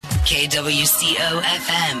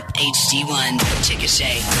KWCO-FM, HD1,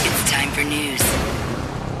 Chickasha. It's time for news.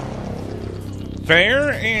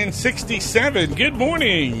 Fair and 67. Good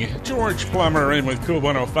morning. George Plummer in with KOOL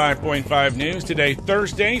 105.5 News. Today,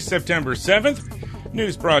 Thursday, September 7th.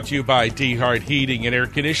 News brought to you by D-Hart Heating and Air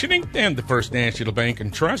Conditioning and the First National Bank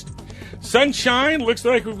and Trust. Sunshine. Looks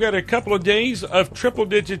like we've got a couple of days of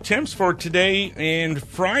triple-digit temps for today and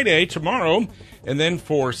Friday, tomorrow. And then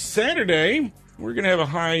for Saturday, we're going to have a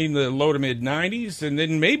high in the low to mid-90s and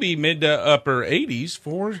then maybe mid to upper 80s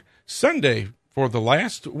for Sunday for the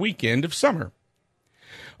last weekend of summer.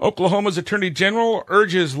 Oklahoma's Attorney General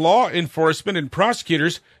urges law enforcement and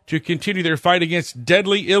prosecutors to continue their fight against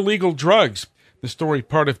deadly illegal drugs. The story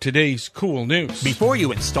part of today's KOOL News. Before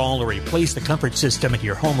you install or replace the comfort system at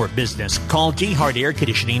your home or business, call D-Hart Air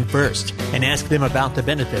Conditioning first and ask them about the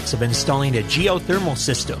benefits of installing a geothermal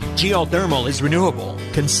system. Geothermal is renewable,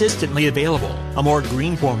 consistently available, a more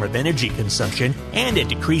green form of energy consumption, and it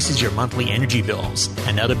decreases your monthly energy bills.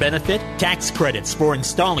 Another benefit? Tax credits for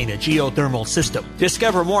installing a geothermal system.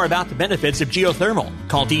 Discover more about the benefits of geothermal.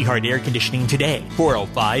 Call D-Hart Air Conditioning today.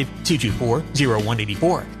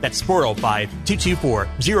 405-224-0184. That's 405-224-0184.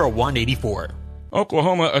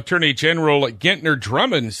 Oklahoma Attorney General Gentner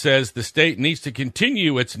Drummond says the state needs to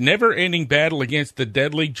continue its never-ending battle against the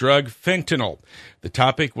deadly drug fentanyl. The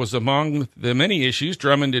topic was among the many issues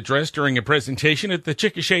Drummond addressed during a presentation at the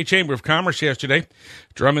Chickasha Chamber of Commerce yesterday.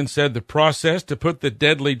 Drummond said the process to put the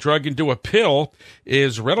deadly drug into a pill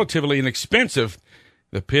is relatively inexpensive.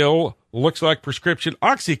 The pill looks like prescription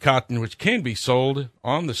Oxycontin, which can be sold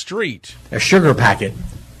on the street. A sugar packet,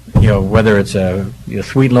 whether it's a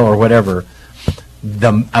Sweet Low or whatever,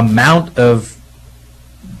 the amount of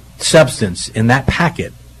substance in that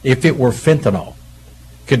packet, if it were fentanyl,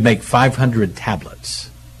 could make 500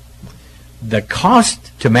 tablets. The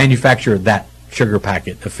cost to manufacture that sugar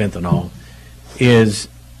packet of fentanyl is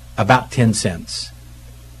about 10 cents.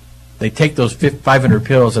 They take those 500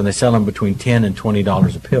 pills and they sell them between $10 and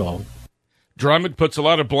 $20 a pill. Drummond puts a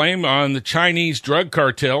lot of blame on the Chinese drug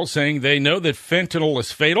cartel, saying they know that fentanyl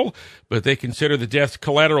is fatal, but they consider the death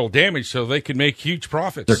collateral damage so they can make huge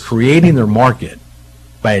profits. They're creating their market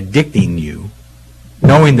by addicting you,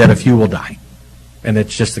 knowing that a few will die. And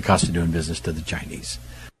it's just the cost of doing business to the Chinese.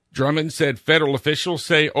 Drummond said federal officials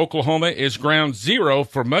say Oklahoma is ground zero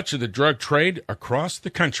for much of the drug trade across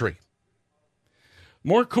the country.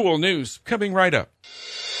 More KOOL news coming right up.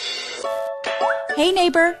 Hey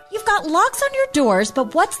neighbor, you've got locks on your doors,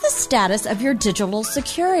 but what's the status of your digital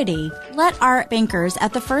security? Let our bankers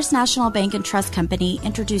at the First National Bank and Trust Company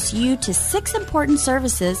introduce you to 6 important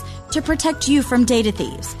services to protect you from data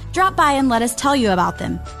thieves. Drop by and let us tell you about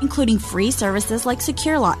them, including free services like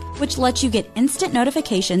SecureLock, which lets you get instant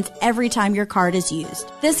notifications every time your card is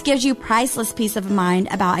used. This gives you priceless peace of mind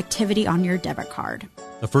about activity on your debit card.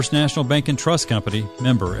 The First National Bank and Trust Company,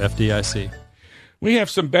 member FDIC. We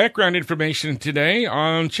have some background information today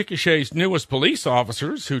on Chickasha's newest police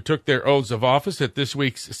officers who took their oaths of office at this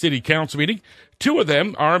week's city council meeting. 2 of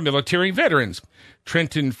them are military veterans.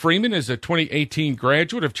 Trenton Freeman is a 2018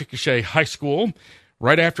 graduate of Chickasha High School.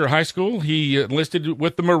 Right after high school, he enlisted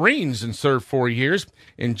with the Marines and served 4 years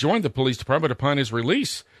and joined the police department upon his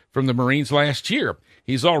release from the Marines last year.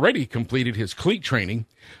 He's already completed his cleat training.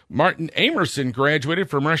 Martin Amerson graduated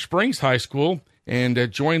from Rush Springs High School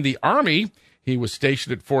and joined the Army. He was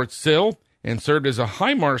stationed at Fort Sill and served as a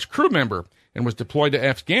HIMARS crew member and was deployed to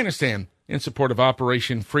Afghanistan in support of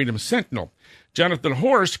Operation Freedom Sentinel. Jonathan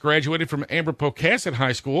Horst graduated from Amber-Pocasset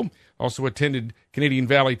High School, also attended Canadian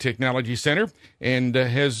Valley Technology Center, and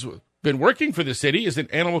has been working for the city as an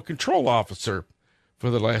animal control officer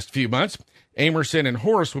for the last few months. Amerson and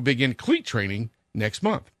Horst will begin cleat training next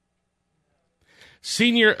month.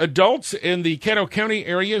 Senior adults in the Caddo County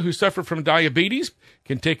area who suffer from diabetes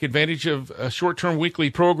can take advantage of a short-term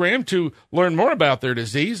weekly program to learn more about their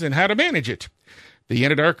disease and how to manage it. The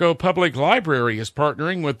Anadarko Public Library is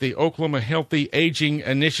partnering with the Oklahoma Healthy Aging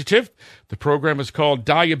Initiative. The program is called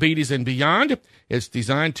Diabetes and Beyond. It's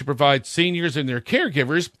designed to provide seniors and their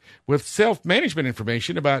caregivers with self-management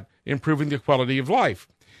information about improving the quality of life.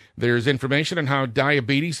 There's information on how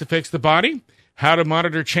diabetes affects the body, how to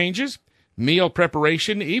monitor changes, meal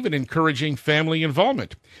preparation, even encouraging family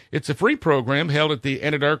involvement. It's a free program held at the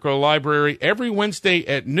Anadarko Library every Wednesday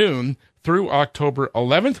at noon through October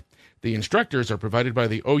 11th. The instructors are provided by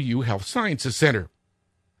the OU Health Sciences Center.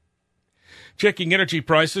 Checking energy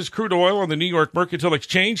prices, crude oil on the New York Mercantile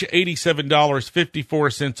Exchange,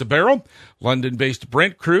 $87.54 a barrel. London-based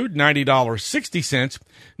Brent crude, $90.60.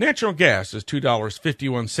 Natural gas is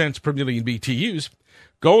 $2.51 per million BTUs.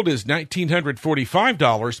 Gold is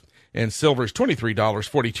 $1,945. and silver is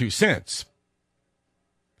 $23.42.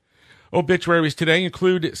 Obituaries today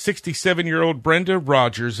include 67-year-old Brenda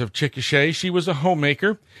Rogers of Chickasha. She was a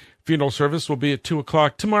homemaker. Funeral service will be at 2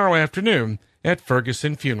 o'clock tomorrow afternoon at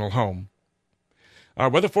Ferguson Funeral Home. Our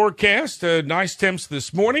weather forecast, nice temps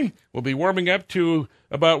this morning. We'll be warming up to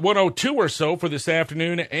about 102 or so for this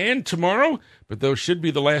afternoon and tomorrow, but those should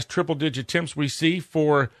be the last triple-digit temps we see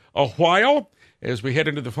for a while as we head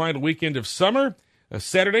into the final weekend of summer.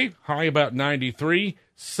 Saturday, high about 93.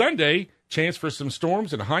 Sunday, chance for some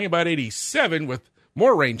storms and a high about 87 with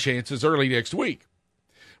more rain chances early next week.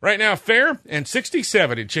 Right now, fair and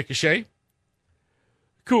 67 in Chickasha.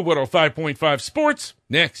 KOOL 105.5 Sports,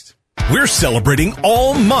 next. We're celebrating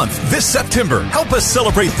all month this September. Help us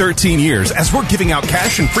celebrate 13 years as we're giving out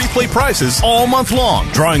cash and free play prizes all month long.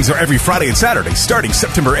 Drawings are every Friday and Saturday starting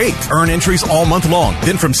September 8th. Earn entries all month long.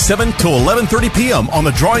 Then from 7 till 11:30 p.m. on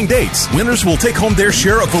the drawing dates, winners will take home their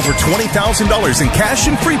share of over $20,000 in cash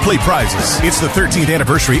and free play prizes. It's the 13th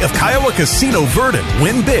anniversary of Kiowa Casino Verdon.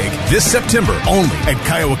 Win big this September only at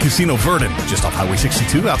Kiowa Casino Verdon, just off Highway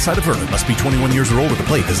 62 outside of Verdon. Must be 21 years or older to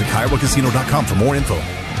play. Visit KiowaCasino.com for more info.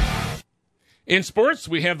 In sports,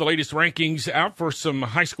 we have the latest rankings out for some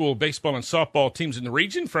high school baseball and softball teams in the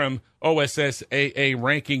region from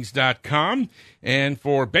OSSAArankings.com. And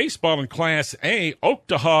for baseball in Class A,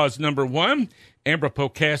 Oktahaw's number 1,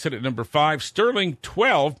 Ambra-Pocasset at number 5, Sterling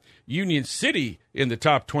 12, Union City in the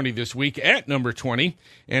top 20 this week at number 20.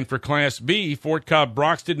 And for Class B, Fort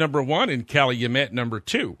Cobb-Broxton number 1 and Calumet number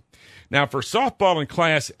 2. Now for softball in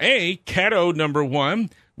Class A, Caddo number 1,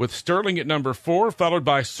 with Sterling at number 4, followed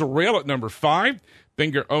by Sorrel at number 5,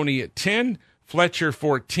 Bangor-Oney at 10, Fletcher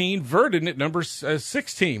 14, Verdon at number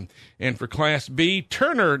 16. And for Class B,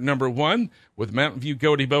 Turner number 1, with Mountain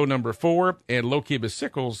View-Gotebo number 4, and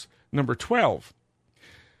Lokieba-Sickles number 12.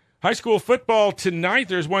 High school football tonight,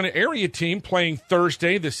 there's one area team playing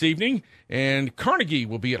Thursday this evening, and Carnegie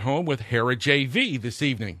will be at home with Hera JV this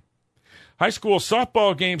evening. High school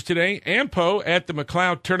softball games today, Ampo at the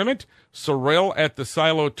McLeod Tournament, Sorrel at the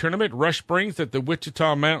Silo Tournament, Rush Springs at the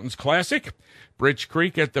Wichita Mountains Classic, Bridge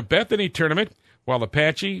Creek at the Bethany Tournament, while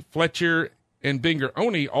Apache, Fletcher, and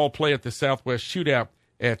Bangor-Oney all play at the Southwest Shootout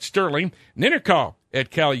at Sterling, Ninnekah at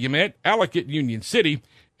Calumet, Alec at Union City,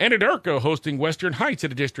 and Anadarko hosting Western Heights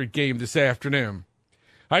at a district game this afternoon.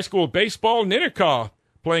 High school baseball, Ninnekah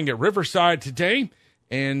playing at Riverside today,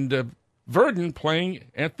 and Verdon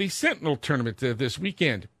playing at the Sentinel Tournament this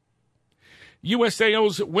weekend.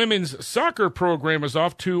 USAO's women's soccer program is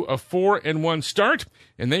off to a 4-1 start,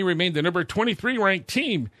 and they remain the number 23 ranked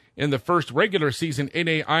team in the first regular season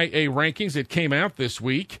NAIA rankings that came out this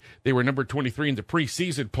week. They were number 23 in the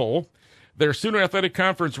preseason poll. Their Sooner Athletic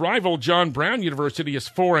Conference rival, John Brown University, is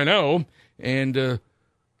 4-0, and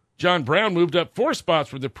John Brown moved up 4 spots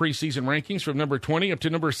for the preseason rankings from number 20 up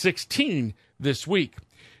to number 16 this week.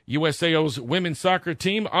 USAO's women's soccer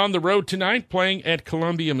team on the road tonight playing at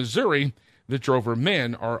Columbia, Missouri. The Drover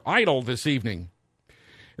men are idle this evening.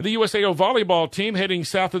 The USAO volleyball team heading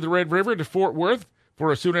south of the Red River to Fort Worth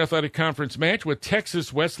for a Sooner Athletic Conference match with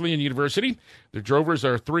Texas Wesleyan University. The Drovers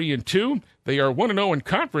are 3-2. They are 1-0 in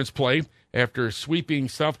conference play after sweeping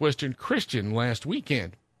Southwestern Christian last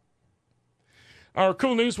weekend. Our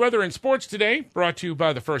KOOL News, Weather, and Sports today brought to you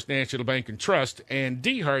by the First National Bank and Trust and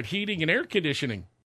DeHart Heating and Air Conditioning.